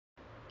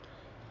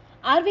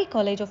RV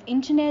College of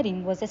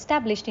Engineering was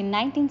established in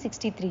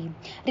 1963.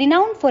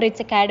 Renowned for its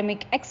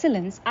academic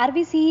excellence,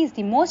 RVCE is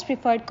the most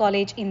preferred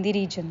college in the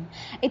region.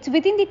 It's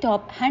within the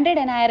top 100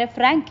 NIRF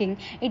ranking.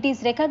 It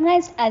is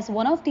recognized as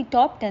one of the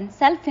top 10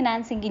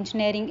 self-financing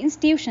engineering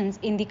institutions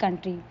in the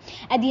country.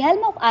 At the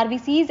helm of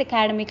RVCE's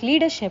academic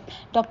leadership,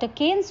 Dr.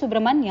 K. N.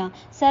 Subramanya,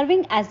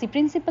 serving as the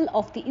principal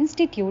of the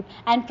institute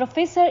and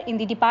professor in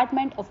the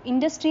Department of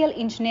Industrial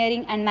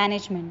Engineering and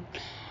Management.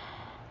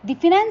 The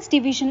Finance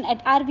Division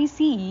at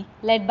RVCE,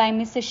 led by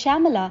Mrs.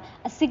 Shamala,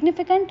 a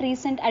significant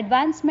recent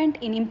advancement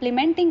in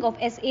implementing of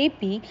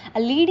SAP, a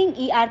leading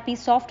ERP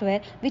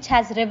software which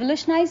has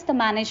revolutionized the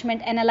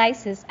management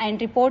analysis and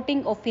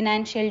reporting of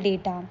financial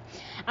data.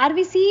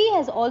 RVCE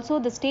has also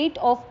the state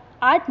of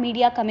Art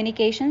Media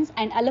Communications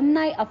and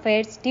Alumni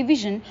Affairs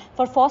Division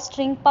for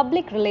fostering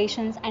public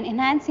relations and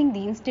enhancing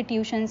the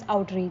institution's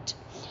outreach.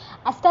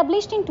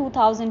 Established in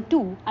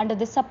 2002 under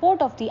the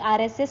support of the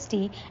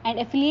RSST and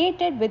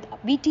affiliated with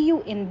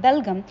VTU in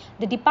Belgium,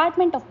 the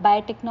Department of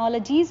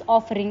Biotechnology's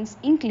offerings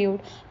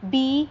include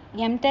BE,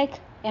 MTech,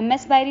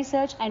 MS by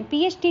Research and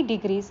PhD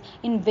degrees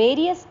in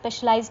various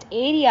specialized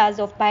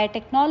areas of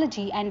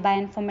biotechnology and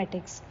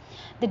bioinformatics.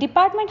 The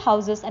department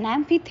houses an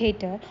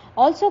amphitheater,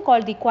 also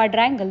called the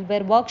Quadrangle,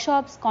 where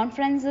workshops,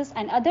 conferences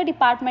and other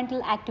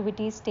departmental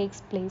activities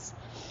takes place.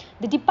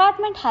 The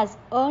department has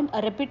earned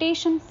a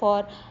reputation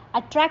for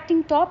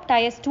attracting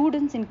top-tier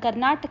students in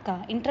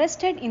Karnataka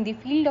interested in the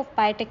field of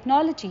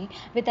biotechnology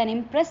with an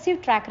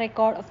impressive track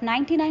record of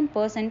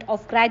 99%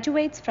 of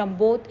graduates from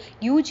both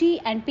UG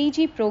and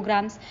PG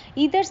programs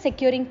either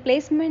securing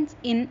placements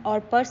in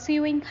or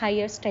pursuing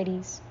higher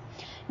studies.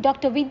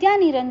 Dr. Vidya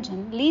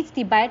Niranjan leads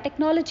the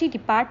Biotechnology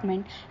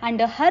Department.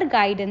 Under her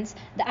guidance,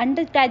 the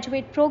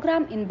undergraduate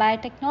program in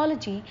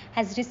biotechnology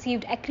has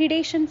received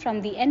accreditation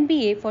from the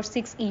NBA for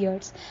 6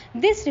 years.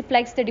 This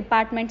reflects the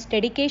department's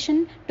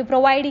dedication to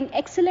providing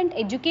excellent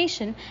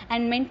education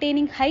and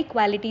maintaining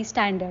high-quality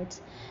standards.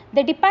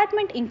 The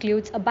department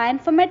includes a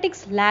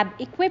bioinformatics lab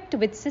equipped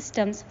with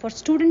systems for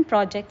student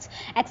projects,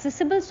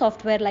 accessible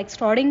software like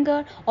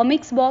Schrodinger,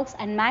 Omicsbox,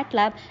 and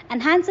MATLAB,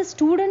 enhances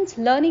students'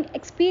 learning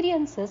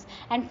experiences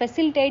and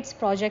facilitates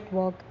project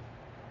work.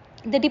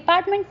 The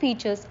department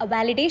features a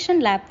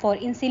validation lab for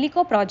in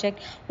silico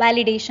project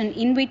validation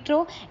in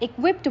vitro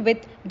equipped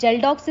with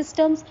GelDoc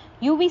systems,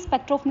 UV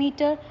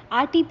spectrometer,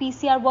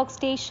 RT-PCR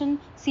workstation,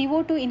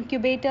 CO2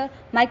 incubator,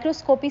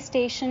 microscopy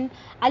station,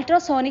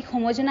 ultrasonic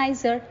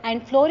homogenizer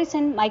and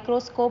fluorescent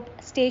microscope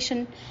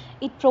station.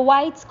 It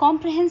provides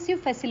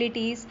comprehensive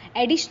facilities.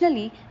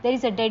 Additionally, there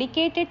is a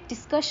dedicated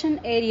discussion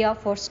area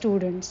for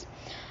students.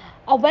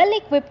 A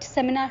well-equipped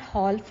seminar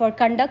hall for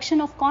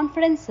conduction of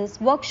conferences,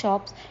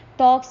 workshops,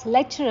 talks,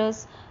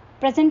 lectures,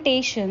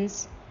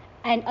 presentations,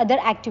 and other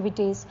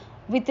activities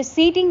with a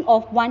seating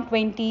of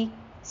 120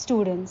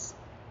 students.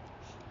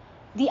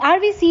 The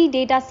RVCE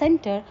Data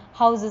Center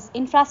houses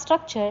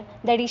infrastructure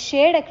that is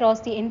shared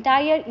across the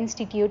entire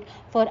institute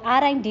for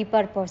R&D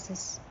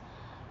purposes.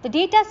 The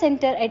data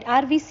center at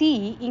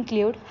RVCE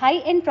include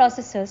high-end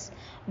processors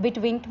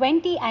between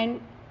 20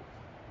 and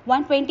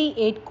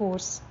 128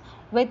 cores,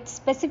 with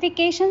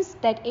specifications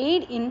that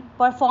aid in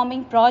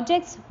performing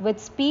projects with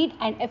speed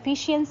and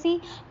efficiency,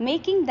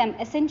 making them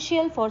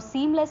essential for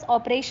seamless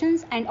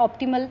operations and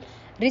optimal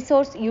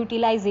resource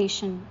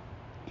utilization.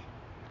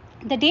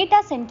 The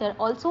data center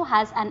also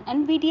has an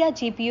NVIDIA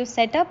GPU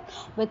setup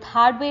with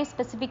hardware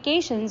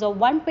specifications of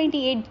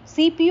 128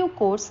 CPU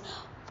cores,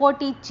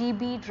 40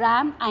 GB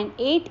RAM and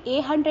 8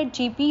 A100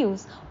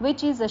 GPUs,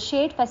 which is a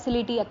shared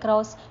facility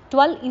across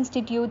 12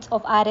 institutes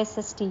of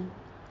RSST.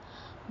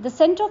 The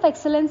Center of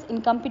Excellence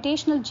in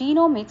Computational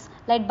Genomics,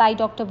 led by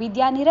Dr.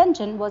 Vidya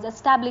Niranjan, was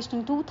established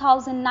in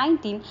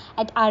 2019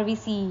 at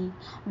RVCE.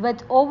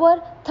 With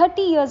over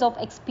 30 years of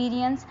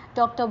experience,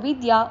 Dr.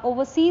 Vidya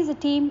oversees a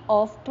team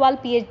of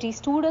 12 PhD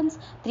students,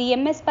 3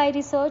 MS by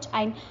Research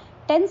and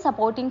 10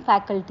 supporting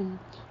faculty.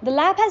 The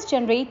lab has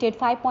generated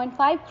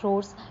 5.5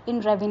 crores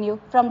in revenue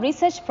from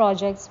research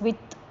projects with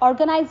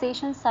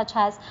organizations such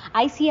as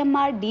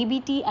ICMR,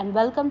 DBT and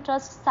Wellcome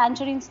Trust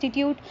Sanger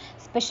Institute,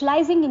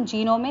 specializing in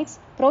genomics,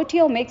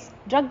 proteomics,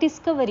 drug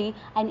discovery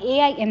and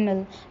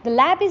AI/ML. The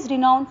lab is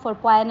renowned for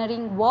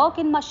pioneering work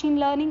in machine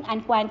learning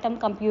and quantum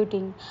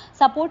computing.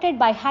 Supported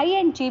by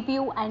high-end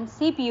GPU and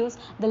CPUs,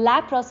 the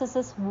lab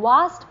processes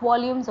vast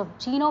volumes of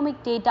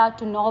genomic data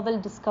to novel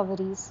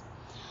discoveries.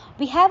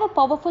 We have a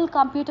powerful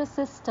computer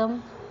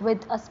system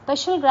with a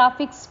special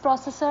graphics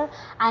processor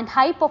and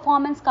high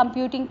performance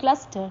computing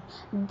cluster.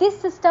 This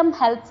system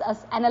helps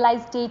us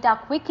analyze data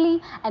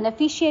quickly and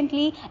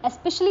efficiently,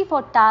 especially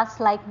for tasks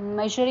like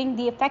measuring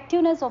the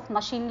effectiveness of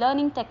machine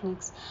learning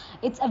techniques.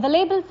 It's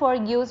available for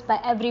use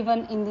by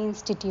everyone in the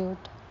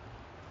institute.